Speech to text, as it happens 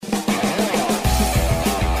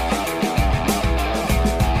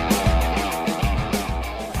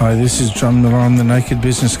Hi, this is John Miller. I'm the Naked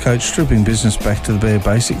Business Coach, stripping business back to the bare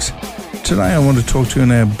basics. Today I want to talk to you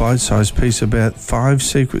in our bite-sized piece about 5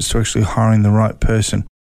 secrets to actually hiring the right person.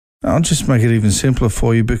 I'll just make it even simpler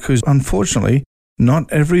for you because, unfortunately,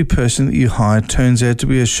 not every person that you hire turns out to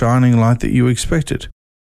be a shining light that you expected.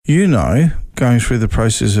 You know, going through the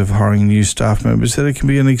process of hiring new staff members, that it can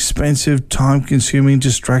be an expensive, time-consuming,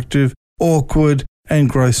 distractive, awkward, and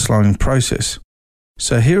growth-slowing process.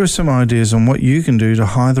 So here are some ideas on what you can do to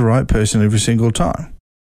hire the right person every single time.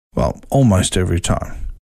 Well, almost every time.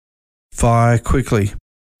 Fire quickly.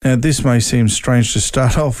 Now, this may seem strange to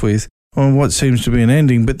start off with on what seems to be an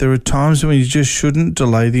ending, but there are times when you just shouldn't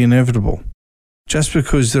delay the inevitable. Just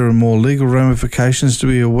because there are more legal ramifications to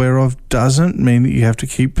be aware of doesn't mean that you have to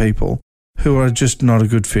keep people who are just not a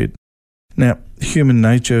good fit. Now, human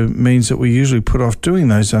nature means that we usually put off doing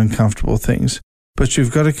those uncomfortable things, but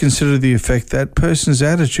you've got to consider the effect that person's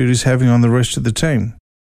attitude is having on the rest of the team.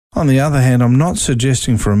 On the other hand, I'm not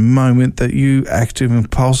suggesting for a moment that you act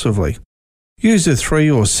impulsively. Use a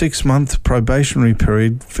 3 or 6 month probationary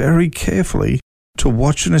period very carefully to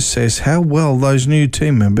watch and assess how well those new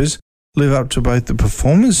team members live up to both the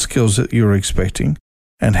performance skills that you're expecting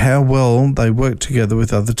and how well they work together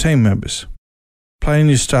with other team members. Plan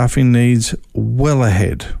your staffing needs well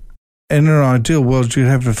ahead. In an ideal world, you'd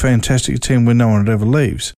have a fantastic team where no one ever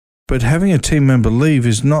leaves. But having a team member leave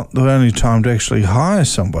is not the only time to actually hire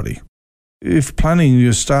somebody. If planning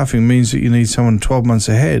your staffing means that you need someone 12 months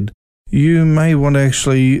ahead, you may want to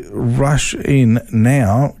actually rush in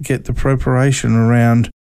now, get the preparation around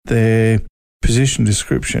their position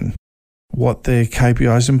description, what their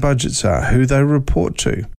KPIs and budgets are, who they report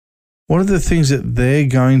to. What are the things that they're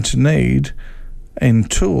going to need in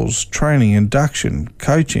tools, training, induction,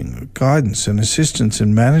 coaching, guidance and assistance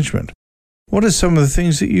and management? What are some of the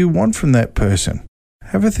things that you want from that person?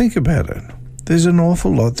 Have a think about it. There's an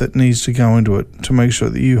awful lot that needs to go into it to make sure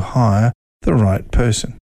that you hire the right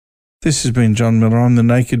person. This has been John Miller. I'm the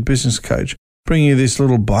Naked Business Coach, bringing you this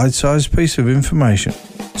little bite-sized piece of information,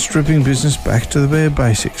 stripping business back to the bare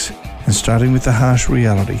basics and starting with the harsh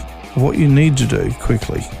reality of what you need to do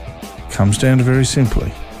quickly. It comes down to very simply,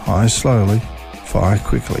 hire slowly, fire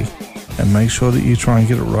quickly, and make sure that you try and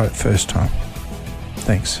get it right first time.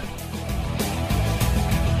 Thanks.